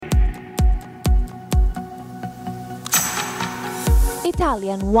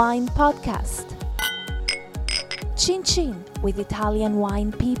Italian Wine Podcast. Chin Chin with Italian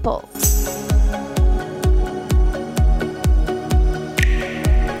wine people.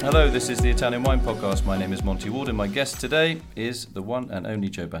 Hello, this is the Italian Wine Podcast. My name is Monty, Waldin. My guest today is the one and only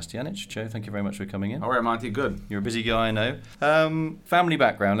Joe Bastianich. Joe, thank you very much for coming in. All right, Monty, good. You're a busy guy, I know. Family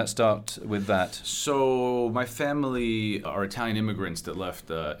background, let's start with that. So my family are Italian immigrants that left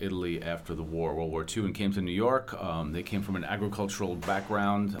Italy after the war, World War II, and came to New York. They came from an agricultural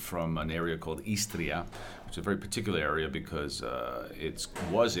background from an area called Istria, which is a very particular area because it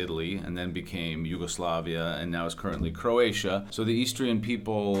was Italy and then became Yugoslavia and now is currently Croatia. So the Istrian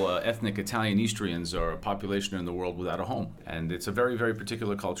people, ethnic Italian Istrians, are a population in the world without a home. And it's a very, very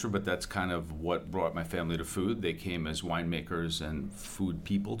particular culture, but that's kind of what brought my family to food. They came as winemakers and food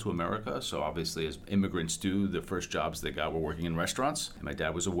people to America. So obviously, as immigrants do, the first jobs they got were working in restaurants. My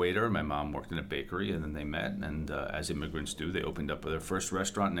dad was a waiter, my mom worked in a bakery, and then they met. And as immigrants do, they opened up their first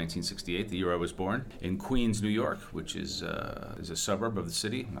restaurant in 1968, the year I was born, in Queens, New York, which is a suburb of the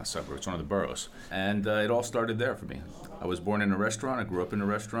city. Not suburb, it's one of the boroughs. And it all started there for me. I was born in a restaurant, I grew up in a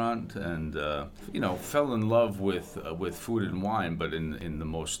restaurant, and fell in love with food and wine, but in the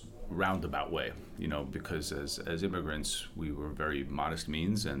most roundabout way, because as immigrants, we were very modest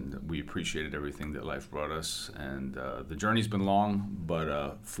means, and we appreciated everything that life brought us. And the journey's been long,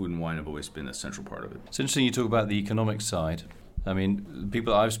 but food and wine have always been a central part of it. It's interesting you talk about the economic side. I mean, the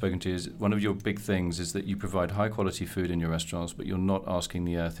people I've spoken to, is one of your big things is that you provide high quality food in your restaurants, but you're not asking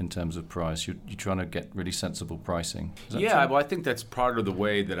the earth in terms of price. You're trying to get really sensible pricing. Yeah, well, I think that's part of the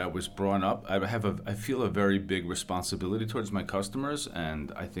way that I was brought up. I feel a very big responsibility towards my customers,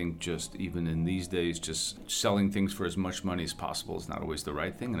 and I think just even in these days, just selling things for as much money as possible is not always the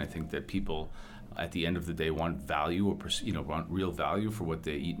right thing. And I think that people, at the end of the day, want value or want real value for what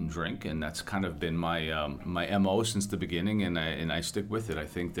they eat and drink, and that's kind of been my MO since the beginning, and I stick with it. I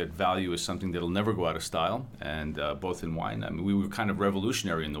think that value is something that'll never go out of style, and both in wine. I mean, we were kind of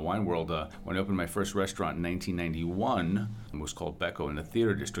revolutionary in the wine world. When I opened my first restaurant in 1991, it was called Becco in the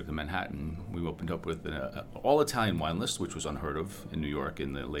Theater District of Manhattan. We opened up with an all-Italian wine list, which was unheard of in New York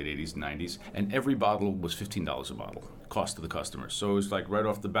in the late 80s and 90s, and every bottle was $15 a bottle, cost to the customer. So it was like right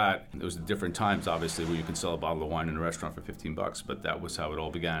off the bat, it was different times, obviously, where you can sell a bottle of wine in a restaurant for $15, but that was how it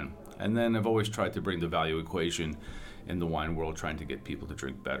all began. And then I've always tried to bring the value equation in the wine world, trying to get people to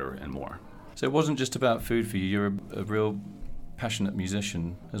drink better and more. So it wasn't just about food for you. You're a real passionate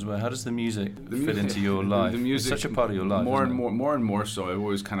musician as well. How does the music fit into your life? The music, it's such a part of your life. More and more so. It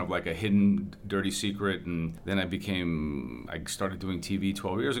was kind of like a hidden, dirty secret. And then I started doing TV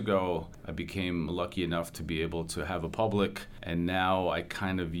 12 years ago. I became lucky enough to be able to have a public, and now I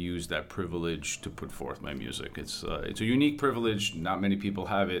kind of use that privilege to put forth my music. It's a unique privilege. Not many people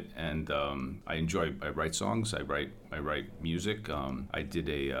have it, and I write songs. I write music. I did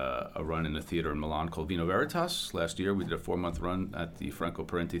a run in a theater in Milan called Vino Veritas last year. We did a 4-month run at the Franco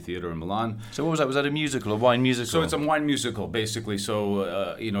Parenti Theater in Milan. So what was that? Was that a musical, a wine musical? So it's a wine musical, basically. So,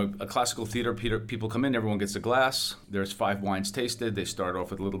 a classical theater, people come in, everyone gets a glass. There's 5 wines tasted. They start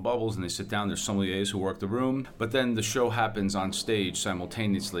off with little bubbles, and they sit down. There's sommeliers who work the room. But then the show happens on stage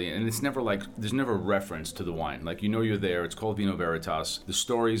simultaneously, and it's never there's never reference to the wine. You're there. It's called Vino Veritas. The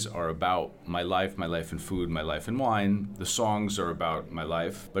stories are about my life in food, my life in wine. The songs are about my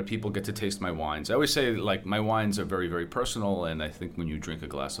life, but people get to taste my wines. I always say, my wines are very, very personal, and I think when you drink a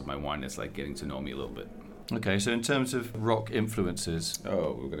glass of my wine, it's like getting to know me a little bit. Okay, so in terms of rock influences...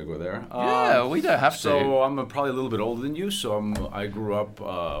 Oh, we're going to go there? Yeah, we don't have to. So I'm probably a little bit older than you, so I grew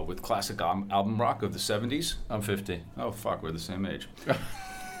up with classic album rock of the 70s. I'm 50. Oh, fuck, we're the same age.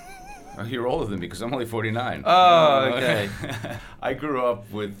 You're older than me because I'm only 49. Oh, okay. I grew up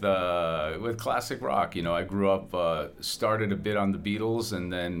with classic rock. I grew up, started a bit on the Beatles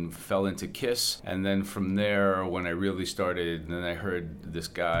and then fell into Kiss. And then from there, when I really started, then I heard this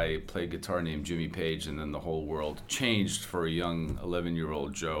guy play guitar named Jimmy Page, and then the whole world changed for a young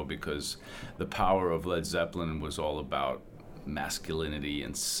 11-year-old Joe, because the power of Led Zeppelin was all about masculinity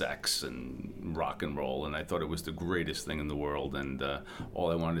and sex and rock and roll, and I thought it was the greatest thing in the world, and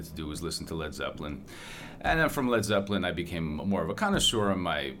all I wanted to do was listen to Led Zeppelin. And then from Led Zeppelin, I became more of a connoisseur.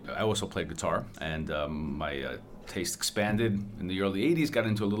 I also played guitar, and my taste expanded in the early 80s, got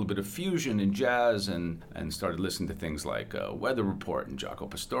into a little bit of fusion and jazz, and started listening to things like Weather Report and Jaco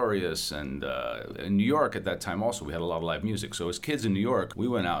Pastorius. And in New York at that time also, we had a lot of live music. So as kids in New York, we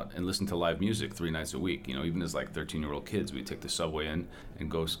went out and listened to live music 3 nights a week. Even as 13-year-old kids, we'd take the subway in and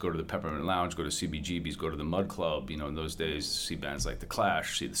go to the Peppermint Lounge, go to CBGB's, go to the Mud Club. In those days, see bands like The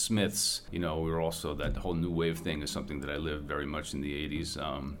Clash, see the Smiths. We were also, that whole new wave thing is something that I lived very much in the 80s.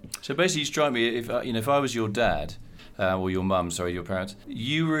 So basically, you strike me, if I was your dad, or your mum, sorry, your parents.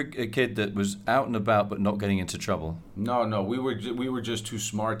 You were a kid that was out and about but not getting into trouble. No, we were just too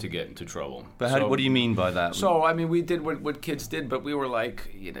smart to get into trouble. But what do you mean by that? So, I mean, we did what kids did, but we were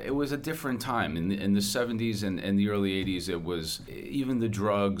like, it was a different time. In the 70s and the early 80s, it was, even the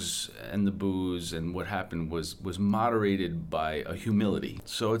drugs and the booze and what happened was moderated by a humility.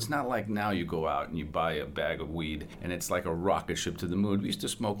 So it's not like now you go out and you buy a bag of weed and it's like a rocket ship to the moon. We used to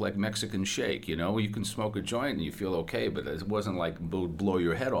smoke like Mexican shake, you know? You can smoke a joint and you feel okay, but it wasn't like blow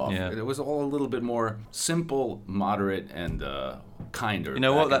your head off. Yeah. It was all a little bit more simple, moderate, and kinder. You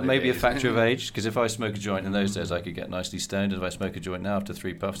know what? That may be a factor of age, because if I smoke a joint in those days, I could get nicely stoned. And if I smoke a joint now after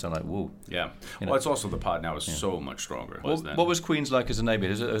 3 puffs, I'm like, whoa. Yeah. Well, it's also the pot now is so much stronger. What was Queens like as a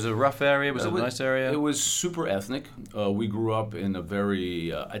neighborhood? Was it a rough area? Was it a nice area? It was super ethnic. We grew up in a very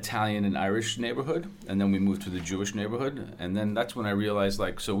Italian and Irish neighborhood, and then we moved to the Jewish neighborhood. And then that's when I realized,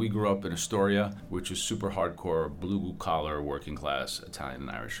 so we grew up in Astoria, which is super hardcore, blue-collar, working class, Italian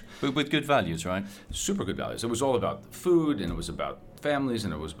and Irish. But with good values, right? Super good values. It was all about food, and it was about families,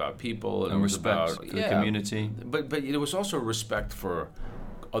 and it was about people, and it was respect about for the community. But it was also respect for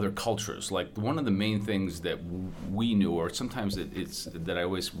other cultures. Like, one of the main things that we knew, or sometimes that I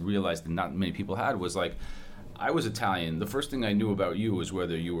always realized that not many people had, was like, I was Italian. The first thing I knew about you was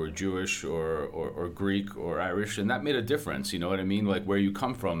whether you were Jewish or Greek or Irish, and that made a difference. You know what I mean? Like, where you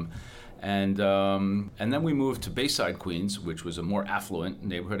come from. And then we moved to Bayside, Queens, which was a more affluent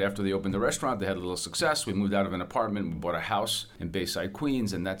neighborhood. After they opened the restaurant, they had a little success. We moved out of an apartment. We bought a house in Bayside,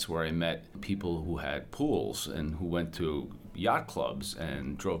 Queens, and that's where I met people who had pools and who went to yacht clubs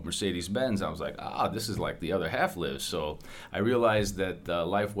and drove Mercedes-Benz. I was like, this is like the other half lives. So I realized that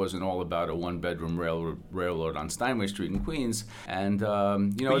life wasn't all about a one-bedroom railroad on Steinway Street in Queens. And,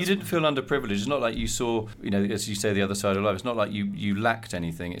 But you didn't feel underprivileged. It's not like you saw, as you say, the other side of life. It's not like you lacked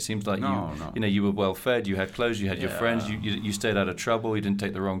anything. It seems like you were well-fed, you had clothes, you had your friends, you stayed out of trouble, you didn't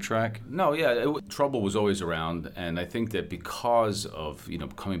take the wrong track. No, trouble was always around. And I think that because of,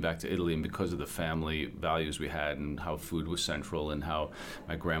 coming back to Italy and because of the family values we had and how food was central and how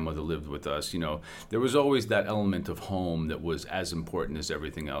my grandmother lived with us, there was always that element of home that was as important as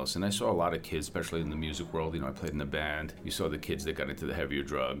everything else. And I saw a lot of kids, especially in the music world, I played in a band. You saw the kids that got into the heavier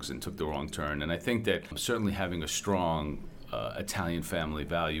drugs and took the wrong turn. And I think that certainly having a strong Italian family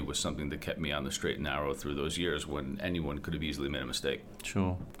value was something that kept me on the straight and narrow through those years when anyone could have easily made a mistake.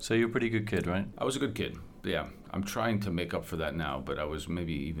 Sure. So you're a pretty good kid, right? I was a good kid. Yeah, I'm trying to make up for that now, but I was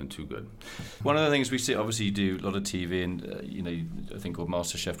maybe even too good. One of the things we see, obviously you do a lot of TV and, a thing called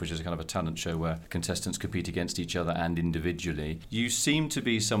MasterChef, which is a kind of a talent show where contestants compete against each other and individually. You seem to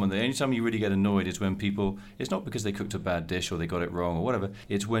be someone that any time you really get annoyed is when people, it's not because they cooked a bad dish or they got it wrong or whatever,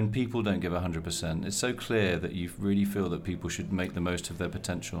 it's when people don't give 100%. It's so clear that you really feel that people should make the most of their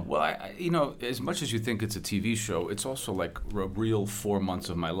potential. Well, I as much as you think it's a TV show, it's also like a real 4 months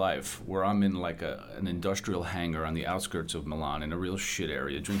of my life where I'm in like an industrial hangar on the outskirts of Milan in a real shit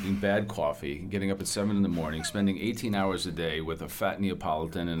area, drinking bad coffee, getting up at 7 in the morning, spending 18 hours a day with a fat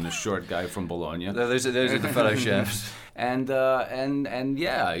Neapolitan and a short guy from Bologna. Those are the fellow chefs. And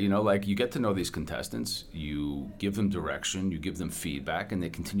yeah, like you get to know these contestants, you give them direction, you give them feedback, and they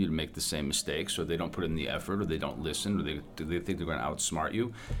continue to make the same mistakes, or they don't put in the effort, or they don't listen, or they think they're going to outsmart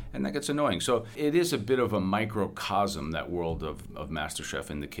you, and that gets annoying. So it is a bit of a microcosm, that world of MasterChef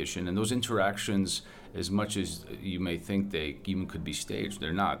in the kitchen, and those interactions, as much as you may think they even could be staged,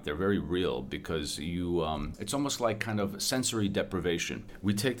 they're not. They're very real because it's almost like kind of sensory deprivation.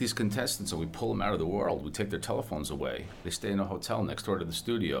 We take these contestants and we pull them out of the world. We take their telephones away. They stay in a hotel next door to the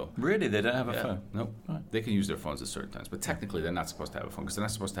studio. Really? They don't have a phone? Nope. Right. They can use their phones at certain times, but technically they're not supposed to have a phone because they're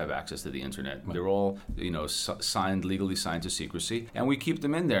not supposed to have access to the internet. Right. They're all, legally signed to secrecy, and we keep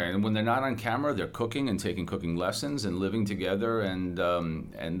them in there. And when they're not on camera, they're cooking and taking cooking lessons and living together, and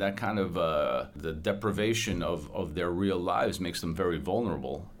that kind of the deprivation of their real lives makes them very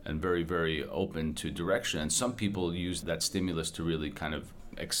vulnerable and very, very open to direction. And some people use that stimulus to really kind of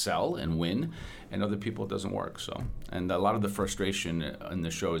excel and win, and other people it doesn't work. So, and a lot of the frustration in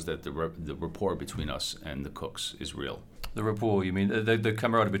the show is that the rapport between us and the cooks is real. The rapport, you mean? The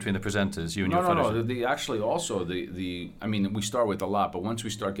camaraderie between the presenters, you and your fellows? No. Actually, also, I mean, we start with a lot, but once we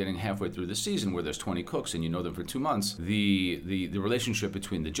start getting halfway through the season where there's 20 cooks and you know them for 2 months, the relationship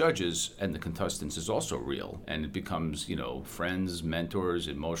between the judges and the contestants is also real. And it becomes, friends, mentors,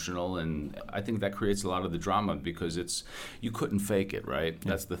 emotional. And I think that creates a lot of the drama because you couldn't fake it, right?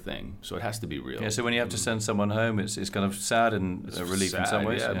 Yeah. That's the thing. So it has to be real. Yeah, so when you have to send someone home, it's kind of sad and a relief in some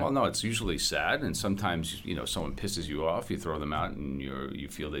ways. Yeah. Well, no, it's usually sad. And sometimes, someone pisses you off. You throw them out, and you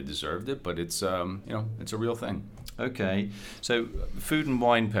feel they deserved it, but it's it's a real thing. Okay. So food and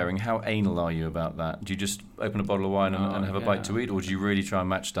wine pairing, how anal are you about that? Do you just open a bottle of wine and have a bite to eat, or do you really try and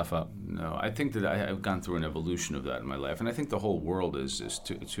match stuff up? No, I think that I've gone through an evolution of that in my life, and I think the whole world is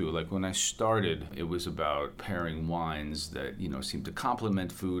too. Like when I started, it was about pairing wines that seemed to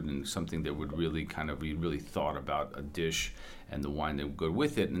complement food and something that would really we really thought about a dish and the wine that would go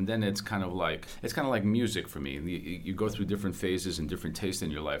with it. And then it's kind of like music for me. You go through different phases and different tastes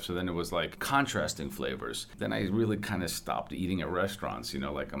in your life. So then it was like contrasting flavors. Then I really kind of stopped eating at restaurants.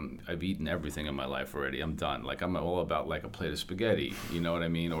 I've eaten everything in my life already. I'm done. Like I'm all about like a plate of spaghetti, you know what I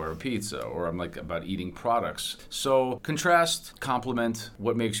mean, or a pizza, or I'm like about eating products. So contrast, complement,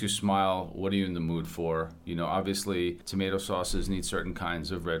 what makes you smile, what are you in the mood for? Obviously tomato sauces need certain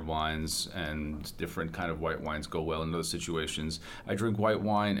kinds of red wines, and different kind of white wines go well in other situations. I drink white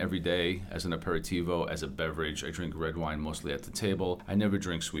wine every day as an aperitivo, as a beverage. I drink red wine mostly at the table. I never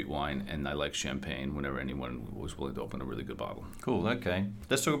drink sweet wine, and I like champagne whenever anyone was willing to open a really good bottle. Cool, okay.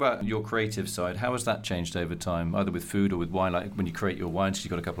 Let's talk about your creative side. How has that changed over time, either with food or with wine? Like when you create your wines, you've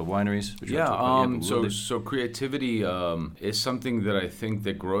got a couple of wineries. So creativity is something that I think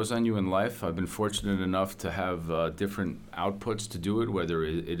that grows on you in life. I've been fortunate enough to have different outputs to do it, whether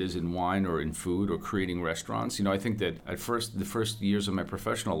it is in wine or in food or creating restaurants. I think that at the first years of my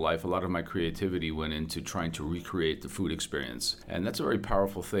professional life, a lot of my creativity went into trying to recreate the food experience. And that's a very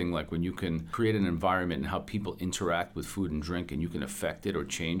powerful thing, like when you can create an environment and how people interact with food and drink, and you can affect it or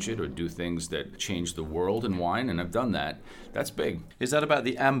change it or do things that change the world in wine, and I've done that. That's big. Is that about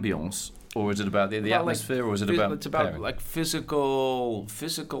the ambience? Or is it about the atmosphere, or is it about... It's about pairing? Like physical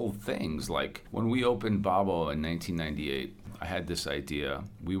things. Like when we opened Babbo in 1998, I had this idea.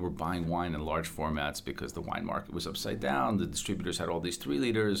 We were buying wine in large formats because the wine market was upside down. The distributors had all these 3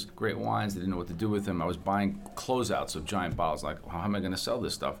 liters, great wines. They didn't know what to do with them. I was buying closeouts of giant bottles. Like, how am I going to sell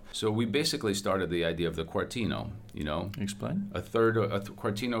this stuff? So we basically started the idea of the quartino, Explain. A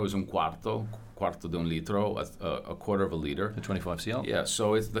quartino is un quarto de un litro, a quarter of a liter. The 25 cl? Yeah,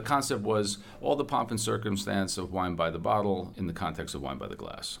 so the concept was all the pomp and circumstance of wine by the bottle in the context of wine by the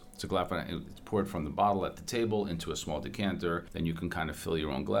glass. It's a glass, it's poured from the bottle at the table into a small decanter. Then you can kind of fill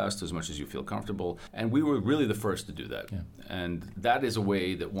your own glass to as much as you feel comfortable. And we were really the first to do that. Yeah. And that is a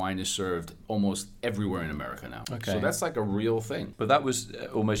way that wine is served almost everywhere in America now. Okay. So that's like a real thing. But that was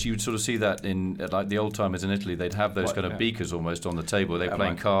almost, you'd sort of see that in like the old timers in Italy. They'd have those kind of beakers almost on the table. They're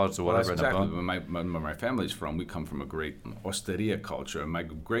playing cards or whatever. That's exactly where my family's from. We come from a great osteria culture. My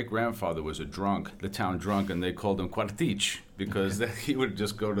great-grandfather was a drunk, the town drunk, and they called him quartich, because he would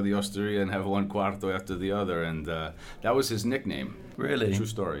just go to the osteria and have one quarto after the other, and that was his nickname. Really? True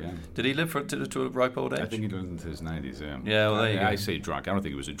story, yeah. Did he live to a ripe old age? I think he lived into his 90s, yeah. Yeah, well, there you go. I say drunk. I don't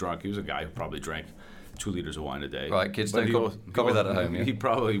think he was a drunk. He was a guy who probably drank 2 liters of wine a day. Right, kids don't copy that at home, yeah? He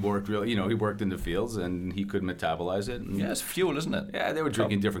probably worked he worked in the fields, and he could metabolize it. Yeah, it's fuel, isn't it? Yeah, they were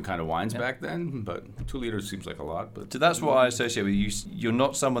drinking different kind of wines back then, but 2 liters seems like a lot. But so that's what I associate with you. You're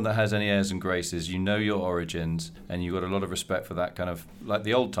not someone that has any airs and graces. You know your origins, and you've got a lot of respect for that kind of, like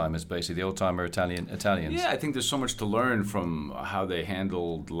the old timers, basically, the old timer Italians. Yeah, I think there's so much to learn from how they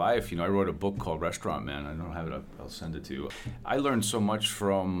handled life. I wrote a book called Restaurant Man. I don't have it. I'll send it to you. I learned so much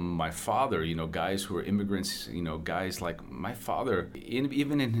from my father, guys who were immigrants, guys like my father,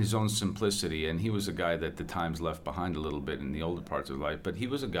 even in his own simplicity, and he was a guy that the times left behind a little bit in the older parts of life, but he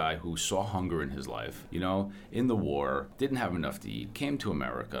was a guy who saw hunger in his life, in the war, didn't have enough to eat, came to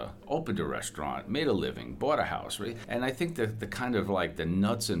America, opened a restaurant, made a living, bought a house, right? And I think that the kind of like the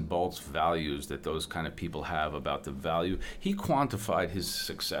nuts and bolts values that those kind of people have about the value, he quantified his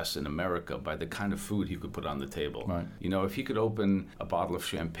success in America by the kind of food he could put on the table. Right. If he could open a bottle of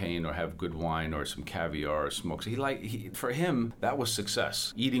champagne or have good wine or some caviar or smoke, for him, that was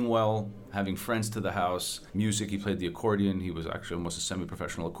success. Eating well, having friends to the house, music. He played the accordion. He was actually almost a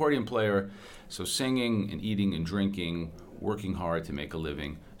semi-professional accordion player. So singing and eating and drinking, working hard to make a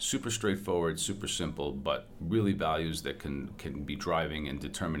living. Super straightforward, super simple, but really values that can be driving and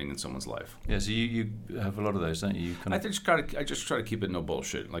determining in someone's life. Yeah, so you have a lot of those, don't you? I just try to keep it no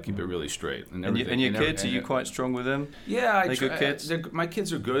bullshit, like keep it really straight. And your kids, are you quite strong with them? Yeah, good kids? My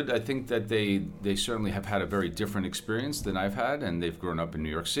kids are good. I think that they certainly have had a very different experience than I've had, and they've grown up in New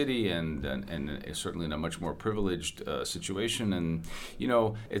York City and certainly in a much more privileged situation. And,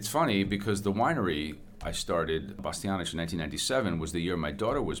 it's funny because the winery I started, Bastianich, in 1997, was the year my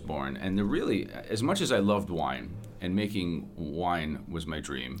daughter was born. And as much as I loved wine, and making wine was my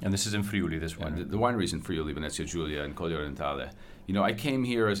dream. And this is in Friuli, this winery? The winery is in Friuli, Venezia Giulia, and Colli Orientale. I came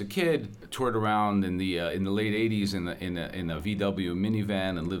here as a kid, toured around in the late '80s in a VW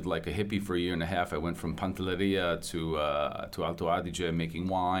minivan, and lived like a hippie for a year and a half. I went from Pantelleria to Alto Adige, making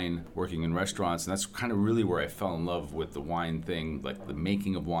wine, working in restaurants, and that's kind of really where I fell in love with the wine thing, like the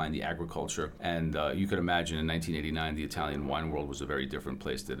making of wine, the agriculture. And you could imagine in 1989, the Italian wine world was a very different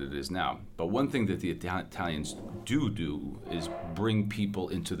place than it is now. But one thing that the Italians do is bring people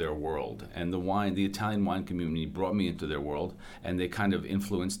into their world, and the Italian wine community brought me into their world, and they kind of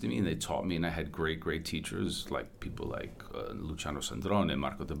influenced me, and they taught me, and I had great teachers, like people like Luciano Sandrone,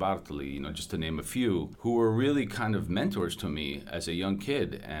 Marco De Bartoli, just to name a few, who were really kind of mentors to me as a young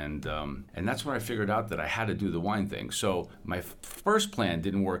kid, and that's when I figured out that I had to do the wine thing. So my first plan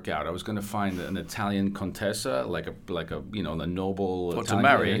didn't work out. I was going to find an Italian contessa, like a a noble Italian, to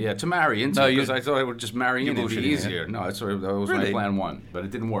marry? Yeah, to marry into, because I thought I would just marry in, it'd be easier. No, that was really? my plan one, but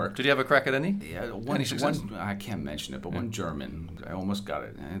it didn't work. Did you have a crack at any? Yeah, one I can't mention it, but one German. I almost got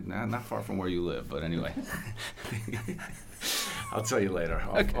it. Not far from where you live, but anyway. I'll tell you later,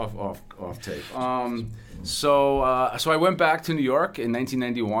 off tape. So I went back to New York in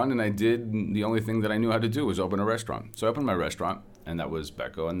 1991, and I did the only thing that I knew how to do was open a restaurant. So I opened my restaurant, and that was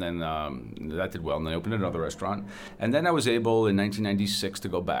Becco, and then that did well, and then I opened another restaurant. And then I was able, in 1996, to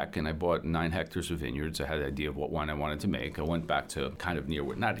go back, and I bought 9 hectares of vineyards. I had an idea of what wine I wanted to make. I went back to kind of near,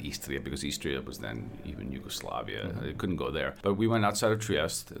 not Istria, because Istria was then even Yugoslavia. Mm-hmm. I couldn't go there. But we went outside of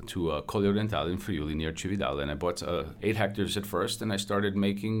Trieste to Colli Orientale in Friuli, near Cividale, and I bought 8 hectares at first, and I started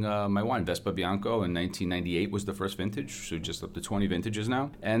making my wine. Vespa Bianco in 1998 was the first vintage, so just up to 20 vintages now.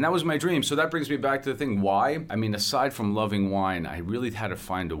 And that was my dream. So that brings me back to the thing, why? I mean, aside from loving wine, I really had to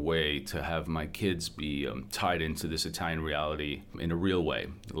find a way to have my kids be tied into this Italian reality in a real way,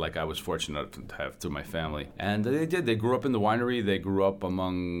 like I was fortunate to have through my family. And they did. They grew up in the winery. They grew up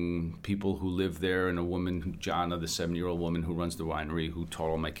among people who lived there, and a woman, Gianna, the 70-year-old woman who runs the winery, who taught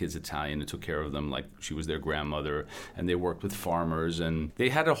all my kids Italian and took care of them like she was their grandmother. And they worked with farmers, and they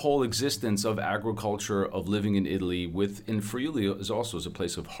had a whole existence of agriculture, of living in Italy. In Friuli is also a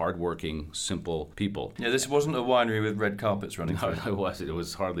place of hardworking, simple people. Yeah, this wasn't a winery with red carpets running through. It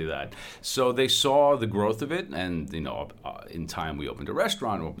was hardly that. So they saw the growth of it, and in time we opened a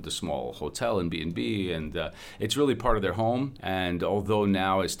restaurant, opened a small hotel and B&B, and it's really part of their home. And although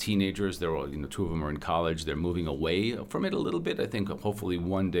now as teenagers, they're all, 2 of them are in college, they're moving away from it a little bit. I think hopefully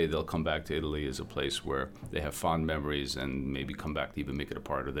one day they'll come back to Italy as a place where they have fond memories and maybe come back to even make it a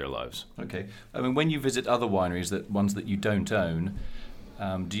part of their lives. Okay. I mean, when you visit other wineries, ones that you don't own,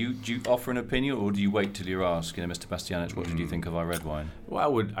 do you offer an opinion, or do you wait till you're asked, Mr. Bastianich, what did you think of our red wine?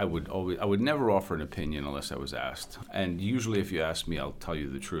 Well, I would never offer an opinion unless I was asked. And usually, if you ask me, I'll tell you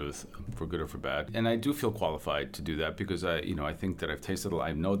the truth, for good or for bad. And I do feel qualified to do that because I think that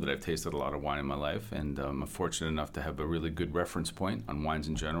I know that I've tasted a lot of wine in my life, and I'm fortunate enough to have a really good reference point on wines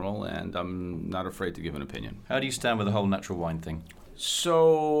in general, and I'm not afraid to give an opinion. How do you stand with the whole natural wine thing?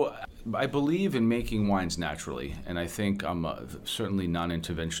 So I believe in making wines naturally, and I think I'm certainly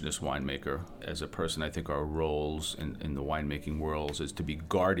non-interventionist winemaker. As a person, I think our roles in the winemaking world is to be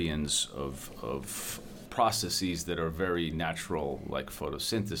guardians of processes that are very natural, like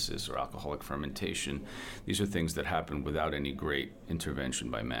photosynthesis or alcoholic fermentation. These are things that happen without any great intervention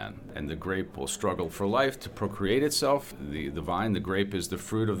by man. And the grape will struggle for life to procreate itself. The vine, the grape is the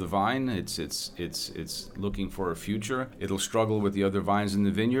fruit of the vine. It's looking for a future. It'll struggle with the other vines in the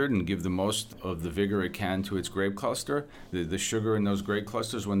vineyard and give the most of the vigor it can to its grape cluster. The sugar in those grape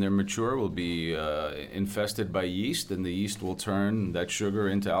clusters, when they're mature, will be infested by yeast, and the yeast will turn that sugar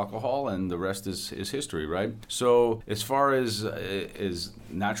into alcohol, and the rest is history. Right? So as far as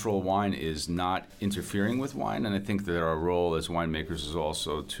natural wine is not interfering with wine, and I think that our role as winemakers is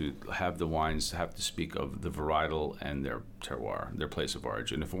also to have the wines have to speak of the varietal and their terroir, their place of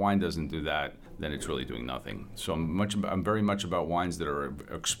origin. If a wine doesn't do that, then it's really doing nothing. So I'm very much about wines that are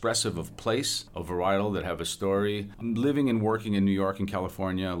expressive of place, of varietal, that have a story. Living and working in New York and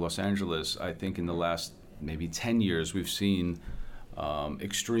California, Los Angeles, I think in the last maybe 10 years we've seen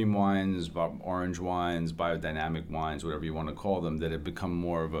extreme wines, orange wines, biodynamic wines, whatever you want to call them, that have become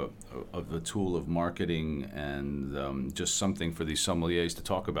more of a tool of marketing and just something for these sommeliers to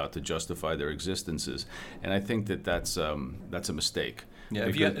talk about to justify their existences. And I think that's a mistake. Yeah,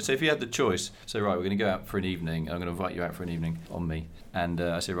 if you had the choice, say, right, we're going to go out for an evening, I'm going to invite you out for an evening on me, and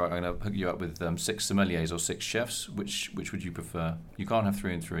I say, right, I'm going to hook you up with 6 sommeliers or 6 chefs, which would you prefer? You can't have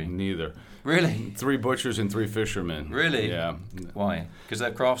 3 and 3. Neither. Really? 3 butchers and 3 fishermen. Really? Yeah. Why? Because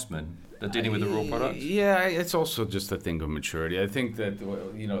they're craftsmen. They're dealing with the raw product? Yeah, it's also just a thing of maturity. I think that,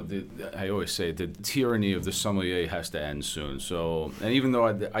 I always say the tyranny of the sommelier has to end soon. So, and even though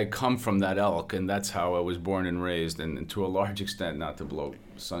I come from that elk, and that's how I was born and raised, and to a large extent, not to blow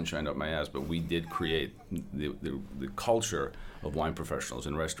sunshine up my ass, but we did create the culture of wine professionals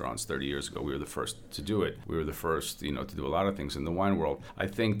in restaurants 30 years ago. We were the first to do it. We were the first, to do a lot of things in the wine world. I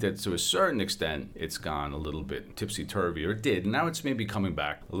think that to a certain extent, it's gone a little bit tipsy-turvy, or it did. Now it's maybe coming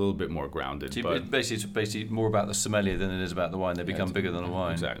back a little bit more grounded. So it's basically more about the sommelier than it is about the wine. They become bigger than the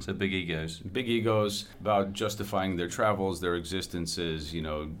wine. Exactly. So big egos. Big egos about justifying their travels, their existences,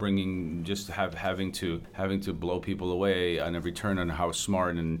 bringing, just having to blow people away on every turn on how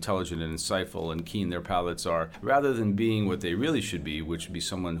smart and intelligent and insightful and keen their palates are, rather than being what they really should be, which would be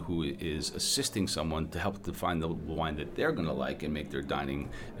someone who is assisting someone to help to find the wine that they're going to like and make their dining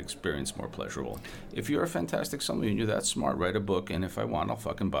experience more pleasurable. If you're a fantastic sommelier and you're that smart, write a book, and if I want, I'll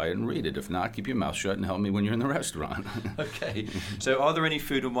fucking buy it and read it. If not, keep your mouth shut and help me when you're in the restaurant. Okay. So are there any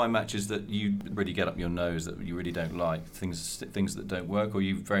food and wine matches that you really get up your nose that you really don't like, things that don't work, or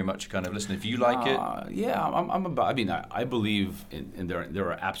you very much kind of listen, if you like it? Yeah, I believe in there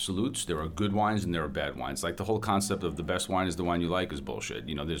are absolutes, there are good wines and there are bad wines. Like the whole concept of the best wine is the wine you like is bullshit.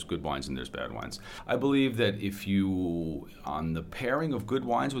 There's good wines and there's bad wines. I believe that if you, on the pairing of good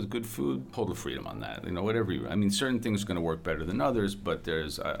wines with good food, total freedom on that. Whatever certain things are going to work better than others, but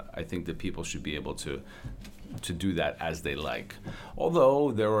I think that people should be able to do that as they like.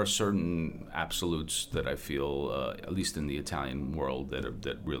 Although there are certain absolutes that I feel, at least in the Italian world,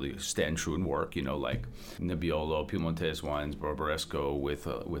 that really stand true and work. Like Nebbiolo, Piemontese wines, Barbaresco with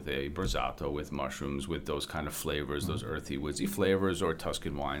a Brassato, with mushrooms, with those kind of flavors, those earthy, woodsy flavors, or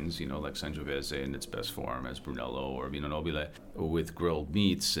Tuscan wines, like Sangiovese in its best form as Brunello or Vino Nobile, with grilled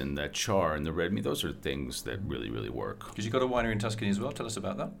meats and that char and the red meat. Those are things that really, really work. Because you got a winery in Tuscany as well. Tell us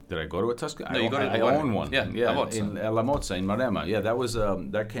about that. Did I go to a Tuscany? No, I own one. Yeah, in La Mozza in Maremma. Yeah,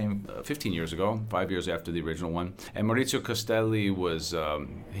 that came 15 years ago, 5 years after the original one. And Maurizio Castelli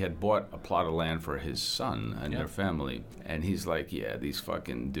he had bought a plot of land for his son and their family. And he's like, these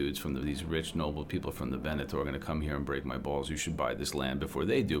fucking dudes these rich, noble people from the Veneto are going to come here and break my balls. You should buy this land before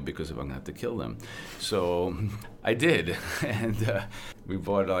they do, because if I'm going to have to kill them. So I did. And we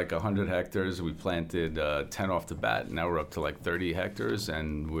bought like 100 hectares. We planted 10 off the bat. Now we're up to like 30 hectares.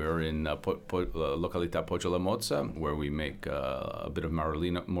 And we're in Località Poggio La Mozza, where we make a bit of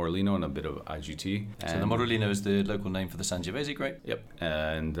Morellino and a bit of IGT. So the Morellino is the local name for the Sangiovese grape? Yep.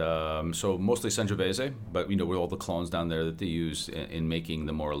 And so mostly Sangiovese, but with all the clones down there that they use in making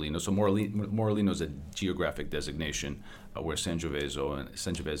the Morellino. So Morellino is a geographic designation, where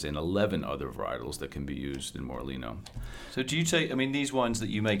Sangiovese and 11 other varietals that can be used in Morellino. So do you take, these wines that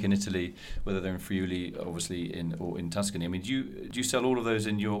you make in Italy, whether they're in Friuli, obviously, or in Tuscany, do you sell all of those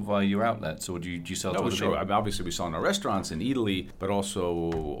via your outlets, or do you sell to other people? Obviously we sell in our restaurants in Italy, but also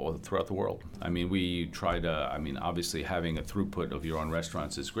all throughout the world. We try to, obviously having a throughput of your own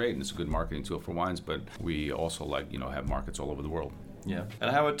restaurants is great, and it's a good marketing tool for wines, but we also have markets all over the world. Yeah. And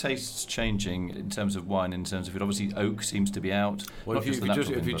how are tastes changing in terms of wine, in terms of it? Obviously, oak seems to be out. Well, if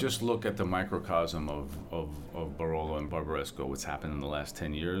you just look at the microcosm of Barolo and Barbaresco, what's happened in the last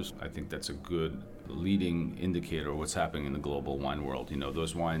 10 years, I think that's a good leading indicator of what's happening in the global wine world.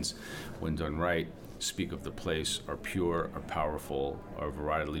 Those wines, when done right, speak of the place, are pure, are powerful, are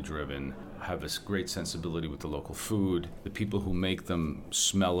varietally driven, have a great sensibility with the local food. The people who make them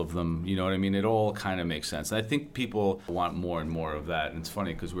smell of them, It all kind of makes sense. And I think people want more and more of that. And it's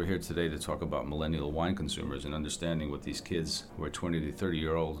funny because we're here today to talk about millennial wine consumers and understanding what these kids who are 20 to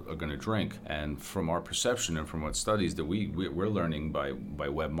 30-year-olds are going to drink. And from our perception and from what studies that we're learning by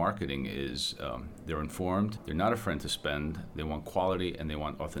web marketing is they're informed, they're not a friend to spend, they want quality, and they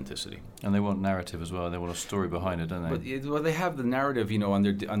want authenticity. And they want narrative as well. They want a story behind it, don't they? But they have the narrative,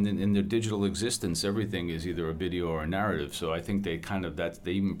 in their digital existence. Everything is either a video or a narrative. So I think they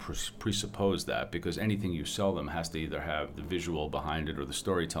even presuppose that, because anything you sell them has to either have the visual behind it or the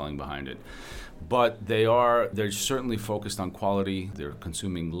storytelling behind it. But they're certainly focused on quality. They're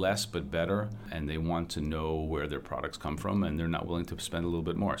consuming less but better, and they want to know where their products come from, and they're not willing to spend a little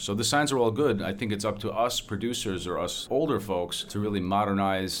bit more. So the signs are all good. I think it's up to us producers or us older folks to really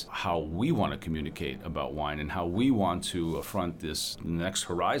modernize how we want to communicate about wine and how we want to affront this next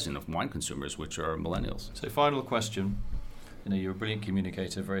horizon of wine consumers, which are millennials. So final question. You're a brilliant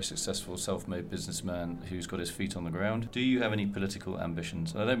communicator, very successful self-made businessman who's got his feet on the ground. Do you have any political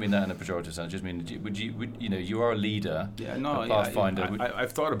ambitions? And I don't mean that in a pejorative sense. I just mean, you are a leader, a pathfinder.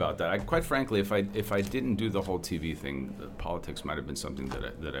 I've thought about that. Quite frankly, if I didn't do the whole TV thing, politics might have been something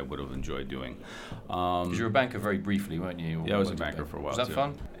that I would have enjoyed doing. Because you were a banker very briefly, weren't you? Yeah, I was a banker for a while. Was that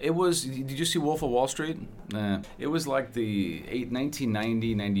fun? It was. Did you see Wolf of Wall Street? It was like the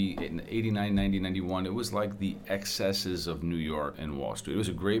 1990, 89, 90, 91. It was like the excesses of New York and Wall Street. It was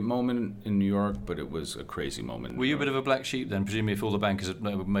a great moment in New York, but it was a crazy moment. Were you a bit of a black sheep then? Presumably if all the bankers had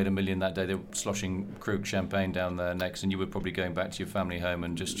made $1 million that day, they were sloshing Krug champagne down their necks, and you were probably going back to your family home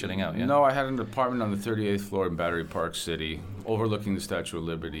and just chilling out, yeah? No, I had an apartment on the 38th floor in Battery Park City, overlooking the Statue of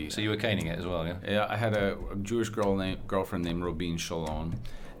Liberty. So you were caning it as well, yeah? Yeah, I had a Jewish girlfriend named Robin Shalom.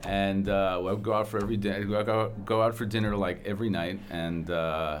 And I would go out for every day. Go out for dinner like every night, and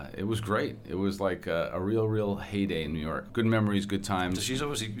it was great. It was like a real heyday in New York. Good memories, good times. So she's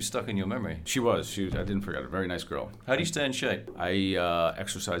obviously stuck in your memory. She was. I didn't forget her. Very nice girl. How do you stay in shape? I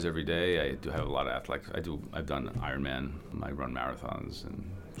exercise every day. I do have a lot of athletics. I've done Ironman. I run marathons and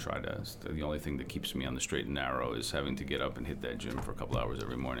try to. The only thing that keeps me on the straight and narrow is having to get up and hit that gym for a couple hours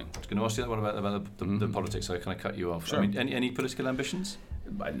every morning. I was going to ask you that one about the politics. So can I cut you off? Sure. I mean, any political ambitions?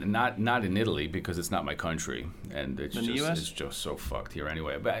 Not in Italy, because it's not my country, and it's just so fucked here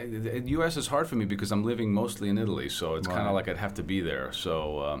anyway. But the U.S. is hard for me because I'm living mostly in Italy, so it's kind of like I'd have to be there.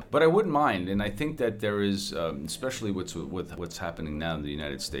 So, but I wouldn't mind, and I think that there is, especially with what's happening now in the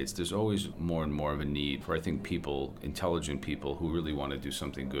United States, there's always more and more of a need for, I think, intelligent people who really want to do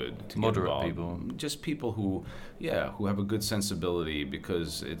something good. To moderate people, just people who have a good sensibility,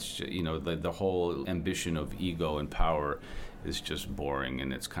 because it's the whole ambition of ego and power is just boring,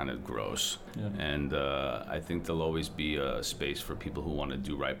 and it's kind of gross. Yeah. And I think there'll always be a space for people who want to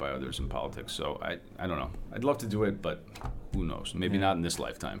do right by others in politics. So I don't know. I'd love to do it, but who knows? Maybe not in this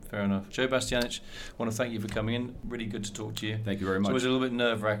lifetime. Fair enough. Joe Bastianich, I want to thank you for coming in. Really good to talk to you. Thank you very much. It's always a little bit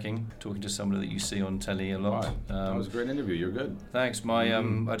nerve-wracking talking to somebody that you see on telly a lot. Right. That was a great interview. You're good. Thanks. I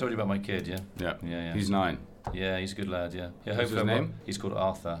told you about my kid, yeah? Yeah. He's 9. Yeah, he's a good lad, yeah. What's his name? He's called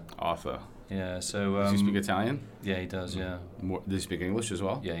Arthur. Arthur. Yeah, so... does he speak Italian? Yeah, he does, yeah. Does he speak English as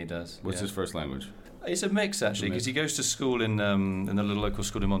well? Yeah, he does. What's his first language? It's a mix, actually, because he goes to school in a little local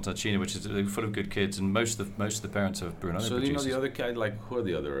school in Montalcino, which is full of good kids, and most of the parents are Brunello So producers. do you know the other guy, like, who are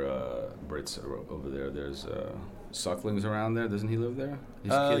the other Brits over there? There's Suckling's around there. Doesn't he live there?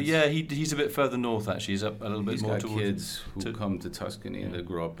 Yeah, he's a bit further north, actually. He's up a little bit more towards... He's got kids who come to Tuscany and they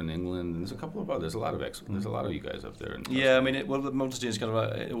grew up in England. And there's a couple of others. There's a lot of you guys up there. Yeah, I mean, the Montalcino is kind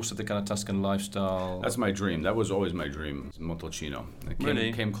of also the kind of Tuscan lifestyle. That's my dream. That was always my dream, Montalcino.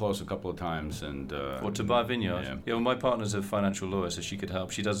 Really? Came close a couple of times. And to buy a vineyard? Yeah, well, my partner's a financial lawyer, so she could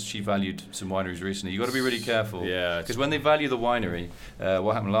help. She valued some wineries recently. You've got to be really careful. Yeah. Because when they value the winery,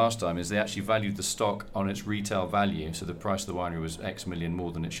 what happened last time is they actually valued the stock on its retail value, so the price of the winery was X million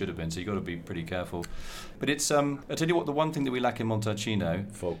more than it should have been, so you've got to be pretty careful. But it's, I tell you what, the one thing that we lack in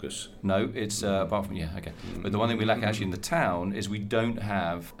Montalcino... Focus. No, it's, apart from, But the one thing we lack actually in the town is we don't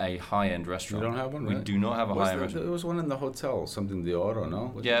have a high-end restaurant. You don't have one, We right? do not have a high-end restaurant. There was one in the hotel, something de Oro,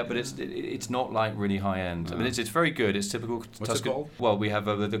 no? But it's not like really high-end. I mean, it's very good. It's typical Tuscan. What's it called? Well, we have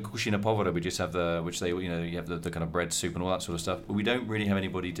the cucina povera. We just have you have the kind of bread soup and all that sort of stuff. But we don't really have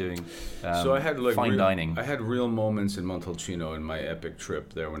anybody doing so I had fine dining. I had real moments in Montalcino in my epic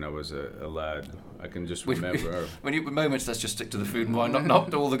trip there when I was a lad. I can just remember. When you moments, let's just stick to the food and wine,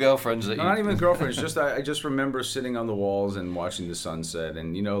 not all the girlfriends that you... Not even girlfriends. I just remember sitting on the walls and watching the sunset,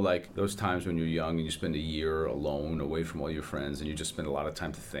 and like those times when you're young and you spend a year alone, away from all your friends, and you just spend a lot of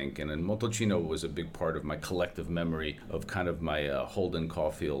time to think. And Montalcino was a big part of my collective memory of kind of my Holden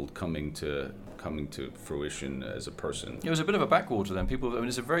Caulfield coming to fruition as a person. It was a bit of a backwater then.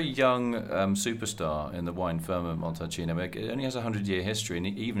 It's a very young superstar in the wine firm of Montalcino. I mean, it only has a 100-year history, and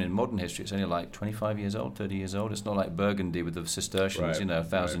even in modern history, it's only like 25 years old, 30 years old. It's not like Burgundy with the Cistercians,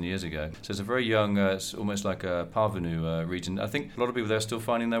 1,000 years ago. So it's a very young, it's almost like a parvenu region. I think a lot of people there are still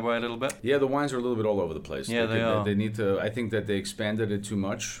finding their way a little bit. Yeah, the wines are a little bit all over the place. Yeah, they are. They need to. I think that they expanded it too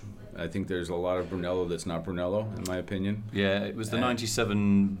much. I think there's a lot of Brunello that's not Brunello, in my opinion. Yeah, it was the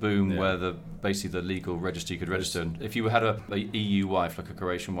 97 boom where basically the legal register you could register. And if you had a EU wife, like a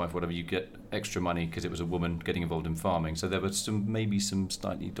Croatian wife, whatever, you get extra money because it was a woman getting involved in farming. So there were maybe some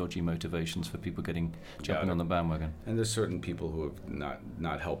slightly dodgy motivations for people jumping on the bandwagon. And there's certain people who have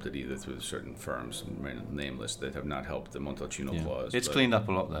not helped it either through certain firms, nameless, that have not helped the Montalcino clause. It's cleaned up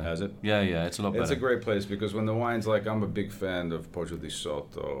a lot though. Has it? Yeah, it's a lot better. It's a great place because when the wines, like I'm a big fan of Poggio di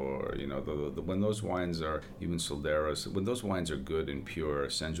Sotto, or when those wines are, even Solderas, when those wines are good and pure,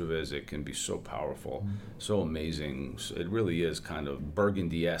 Sangiovese, it can be so powerful, so amazing. So it really is kind of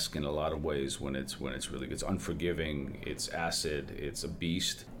Burgundy-esque in a lot of ways when it's really good. It's unforgiving, it's acid, it's a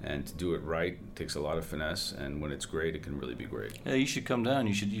beast, and to do it right takes a lot of finesse, and when it's great, it can really be great. Yeah, you should come down.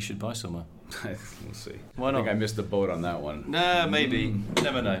 You should buy somewhere. We'll see. Why not? I think I missed the boat on that one. Nah, maybe.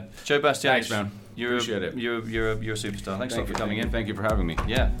 Never know. Joe Bastianich. Thanks, man. Appreciate it. You're a superstar. Thanks a lot for coming in. Thank you for having me.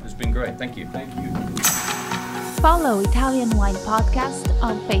 Yeah, it's been great. Thank you. Follow Italian Wine Podcast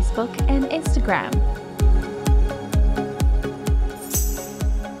on Facebook and Instagram.